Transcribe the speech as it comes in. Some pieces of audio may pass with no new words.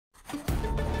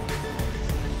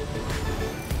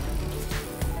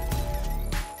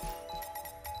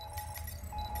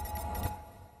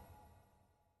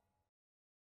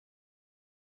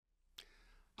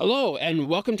Hello, and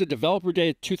welcome to Developer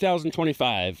Day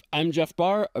 2025. I'm Jeff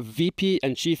Barr, a VP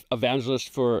and Chief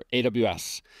Evangelist for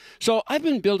AWS. So I've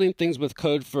been building things with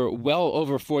code for well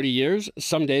over 40 years.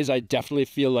 Some days I definitely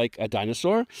feel like a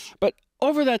dinosaur, but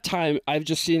over that time, I've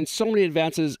just seen so many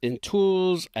advances in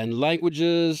tools and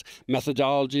languages,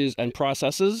 methodologies, and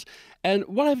processes. And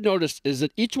what I've noticed is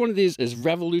that each one of these is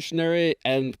revolutionary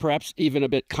and perhaps even a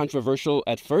bit controversial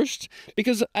at first,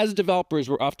 because as developers,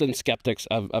 we're often skeptics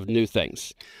of new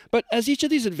things. But as each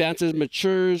of these advances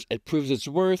matures, it proves its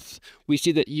worth, we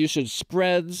see that usage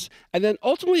spreads, and then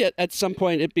ultimately at some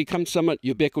point it becomes somewhat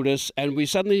ubiquitous, and we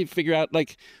suddenly figure out,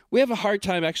 like, we have a hard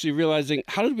time actually realizing,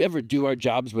 how did we ever do our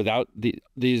jobs without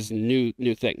these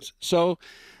new things? So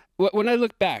when I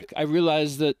look back, I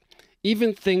realize that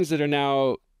even things that are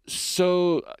now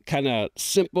so kind of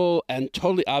simple and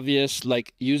totally obvious,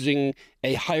 like using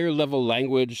a higher level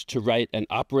language to write an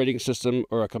operating system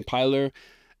or a compiler,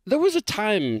 there was a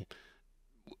time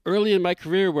early in my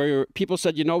career where people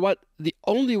said, you know what, the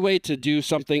only way to do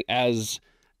something as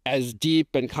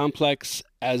deep and complex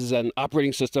as an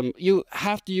operating system, you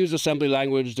have to use assembly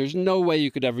language. There's no way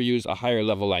you could ever use a higher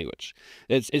level language.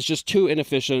 It's just too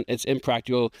inefficient. It's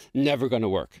impractical, never going to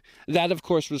work. That, of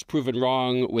course, was proven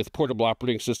wrong with portable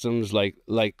operating systems like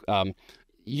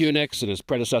Unix and its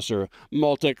predecessor,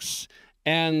 Multics.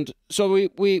 And so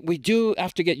we do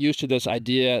have to get used to this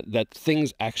idea that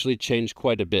things actually change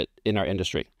quite a bit in our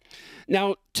industry.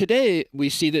 Now, today, we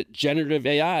see that generative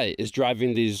AI is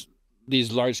driving these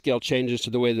large-scale changes to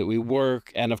the way that we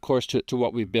work and, of course, to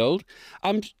what we build.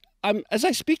 As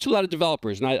I speak to a lot of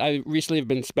developers, and I recently have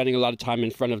been spending a lot of time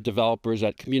in front of developers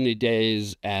at community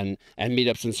days and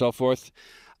meetups and so forth,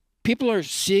 people are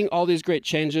seeing all these great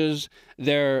changes.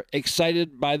 They're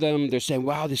excited by them. They're saying,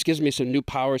 wow, this gives me some new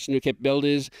power, some new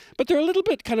capabilities. But they're a little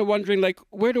bit kind of wondering, like,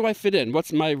 where do I fit in?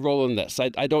 What's my role in this?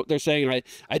 They're saying,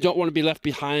 I don't want to be left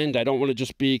behind. I don't want to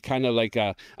just be kind of like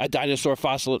a dinosaur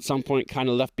fossil at some point, kind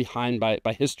of left behind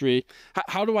by history.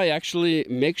 How do I actually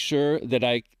make sure that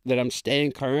I'm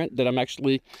staying current, that I'm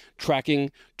actually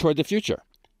tracking toward the future?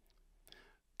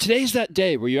 Today's that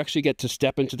day where you actually get to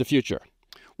step into the future.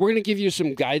 We're going to give you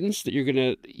some guidance that you're going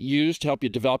to use to help you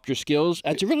develop your skills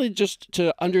and to really just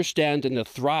to understand and to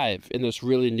thrive in this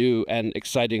really new and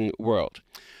exciting world.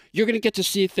 You're going to get to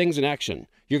see things in action.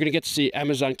 You're going to get to see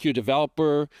Amazon Q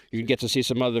Developer. You're going to get to see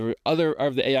some other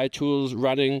of the AI tools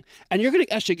running. And you're going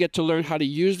to actually get to learn how to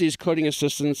use these coding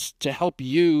assistants to help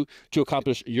you to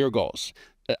accomplish your goals.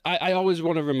 I always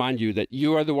want to remind you that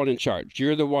you are the one in charge.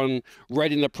 You're the one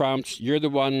writing the prompts. You're the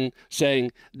one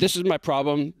saying, this is my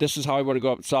problem. This is how I want to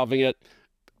go about solving it.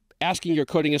 Asking your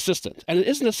coding assistant. And it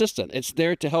is an assistant. It's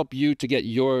there to help you to get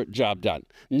your job done.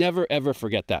 Never, ever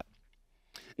forget that.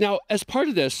 Now, as part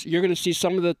of this, you're going to see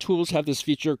some of the tools have this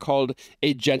feature called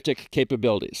agentic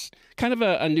capabilities. Kind of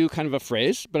a new kind of a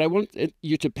phrase, but I want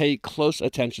you to pay close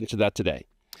attention to that today.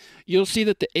 You'll see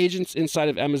that the agents inside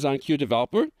of Amazon Q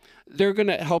Developer, they're going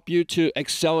to help you to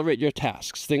accelerate your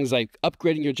tasks. Things like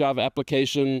upgrading your Java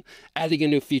application, adding a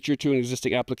new feature to an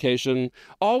existing application,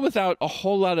 all without a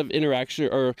whole lot of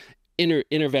interaction or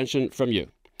intervention from you.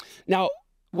 Now,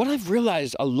 what I've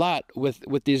realized a lot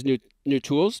with these new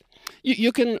tools,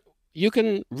 you can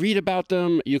read about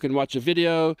them, you can watch a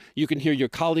video, you can hear your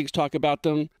colleagues talk about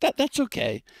them. That's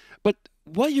okay. But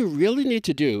what you really need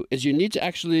to do is you need to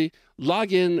actually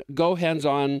log in, go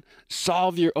hands-on,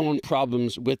 solve your own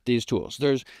problems with these tools.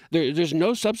 There's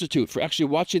no substitute for actually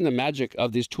watching the magic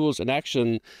of these tools in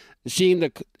action, seeing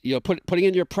putting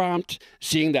in your prompt,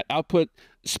 seeing that output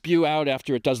spew out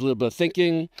after it does a little bit of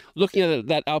thinking, looking at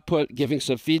that output, giving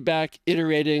some feedback,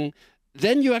 iterating.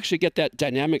 Then you actually get that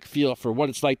dynamic feel for what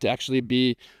it's like to actually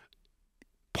be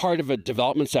part of a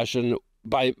development session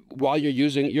while you're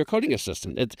using your coding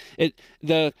assistant.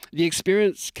 The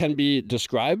experience can be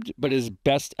described, but is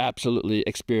best absolutely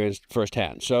experienced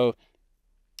firsthand. So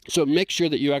make sure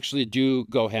that you actually do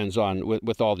go hands-on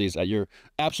with all these at your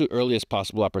absolute earliest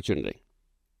possible opportunity.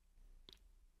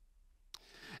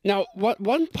 Now,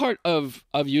 one part of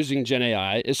using Gen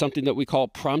AI is something that we call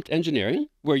prompt engineering,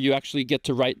 where you actually get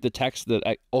to write the text that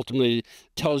ultimately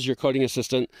tells your coding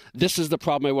assistant, this is the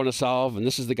problem I want to solve, and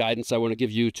this is the guidance I want to give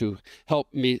you to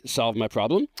help me solve my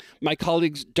problem. My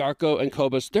colleagues, Darko and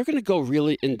Kobus, they're going to go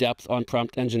really in-depth on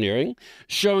prompt engineering,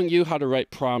 showing you how to write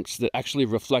prompts that actually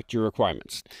reflect your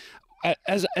requirements.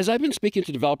 As I've been speaking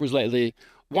to developers lately,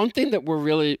 one thing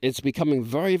that it's becoming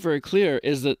very, very clear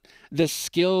is that this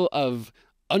skill of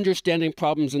understanding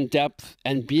problems in depth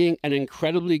and being an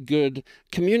incredibly good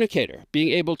communicator, being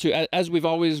able to, as we've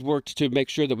always worked to make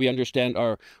sure that we understand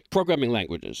our programming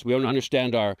languages, we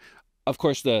understand our of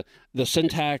course, the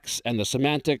syntax and the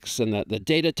semantics and the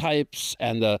data types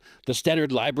and the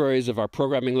standard libraries of our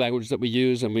programming language that we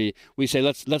use. And we say,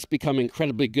 let's become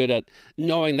incredibly good at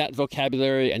knowing that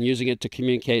vocabulary and using it to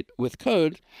communicate with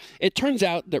code. It turns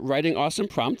out that writing awesome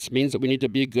prompts means that we need to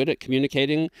be good at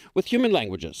communicating with human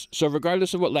languages. So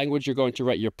regardless of what language you're going to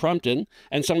write your prompt in,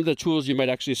 and some of the tools you might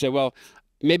actually say, well,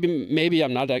 maybe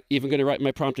I'm not even going to write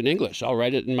my prompt in English. I'll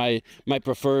write it in my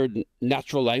preferred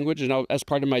natural language, and as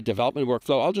part of my development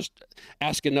workflow, I'll just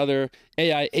ask another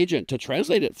AI agent to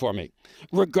translate it for me.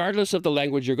 Regardless of the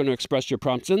language you're going to express your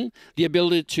prompts in, the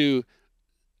ability to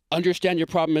understand your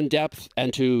problem in depth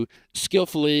and to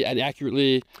skillfully and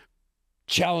accurately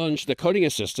challenge the coding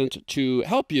assistant to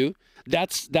help you,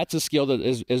 that's a skill that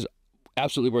is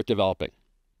absolutely worth developing.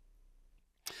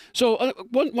 So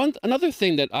another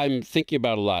thing that I'm thinking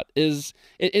about a lot is,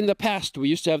 in the past, we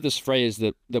used to have this phrase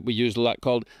that we used a lot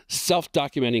called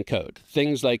self-documenting code.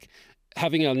 Things like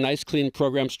having a nice, clean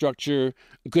program structure,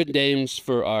 good names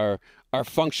for our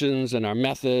functions and our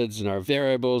methods and our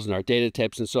variables and our data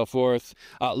types and so forth.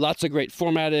 Lots of great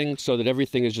formatting so that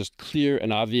everything is just clear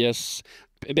and obvious,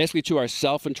 basically to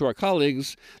ourselves and to our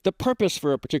colleagues, the purpose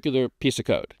for a particular piece of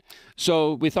code.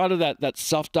 So we thought of that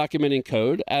self-documenting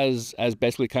code as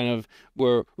basically kind of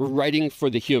we're writing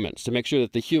for the humans, to make sure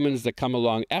that the humans that come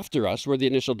along after us, we're the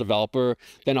initial developer,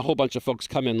 then a whole bunch of folks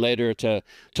come in later to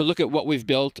look at what we've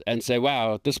built and say,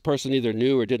 wow, this person either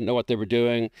knew or didn't know what they were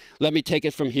doing. Let me take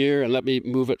it from here and let me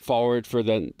move it forward for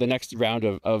the next round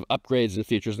of upgrades and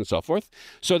features and so forth.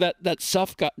 So that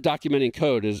self-documenting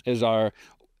code is our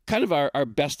kind of our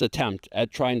best attempt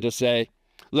at trying to say,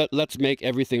 let's make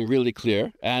everything really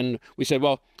clear. And we said,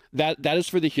 well, that is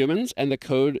for the humans and the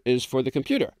code is for the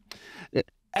computer.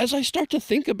 As I start to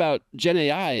think about Gen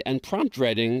AI and prompt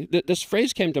writing, this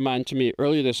phrase came to mind to me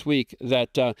earlier this week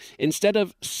that instead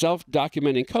of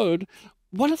self-documenting code,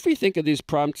 what if we think of these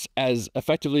prompts as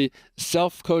effectively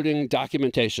self-coding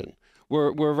documentation?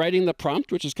 We're writing the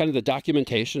prompt, which is kind of the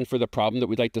documentation for the problem that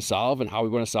we'd like to solve and how we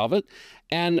want to solve it.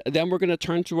 And then we're going to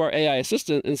turn to our AI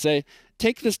assistant and say,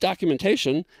 take this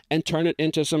documentation and turn it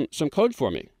into some code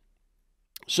for me.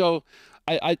 So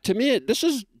to me, this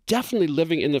is definitely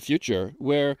living in the future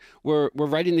where we're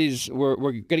writing these, we're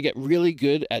going to get really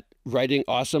good at writing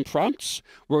awesome prompts.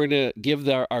 We're going to give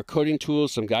our coding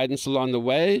tools some guidance along the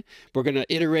way. We're going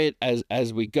to iterate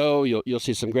as we go. You'll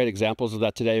see some great examples of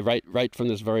that today, right from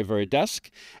this very, very desk.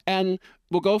 And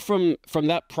we'll go from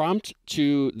that prompt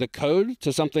to the code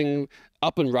to something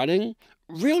up and running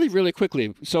really, really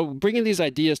quickly. So bringing these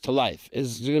ideas to life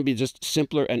is going to be just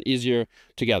simpler and easier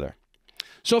together.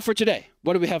 So for today,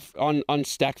 what do we have on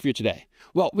stack for you today?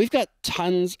 Well, we've got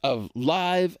tons of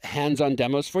live hands-on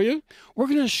demos for you. We're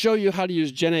going to show you how to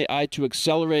use Gen AI to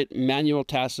accelerate manual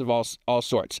tasks of all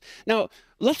sorts. Now,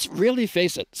 let's really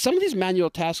face it. Some of these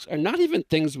manual tasks are not even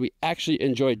things we actually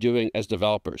enjoy doing as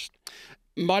developers.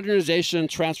 Modernization,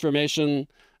 transformation.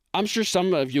 I'm sure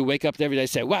some of you wake up every day and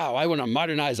say, wow, I want to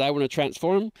modernize, I want to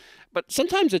transform. But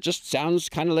sometimes it just sounds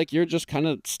kind of like you're just kind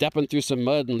of stepping through some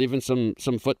mud and leaving some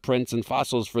footprints and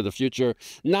fossils for the future.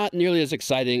 Not nearly as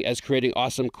exciting as creating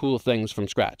awesome, cool things from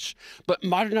scratch. But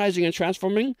modernizing and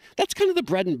transforming, that's kind of the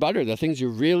bread and butter, the things you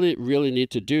really, really need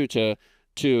to do to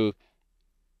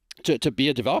be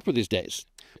a developer these days.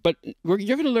 But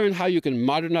you're going to learn how you can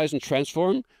modernize and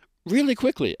transform really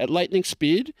quickly at lightning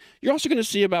speed. You're also going to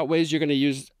see about ways you're going to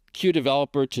use Q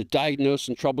Developer to diagnose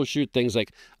and troubleshoot things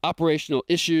like operational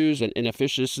issues and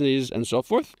inefficiencies and so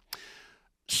forth.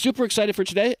 Super excited for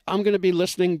today. I'm going to be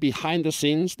listening behind the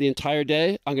scenes the entire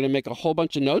day. I'm going to make a whole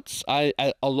bunch of notes.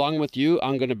 Along with you,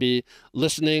 I'm going to be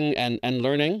listening and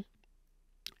learning.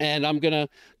 And I'm going to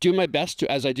do my best to,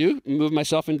 as I do, move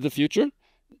myself into the future.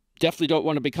 Definitely don't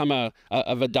want to become a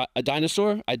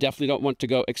dinosaur. I definitely don't want to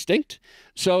go extinct.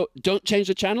 So don't change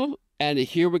the channel. And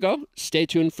here we go. Stay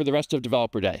tuned for the rest of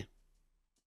Developer Day.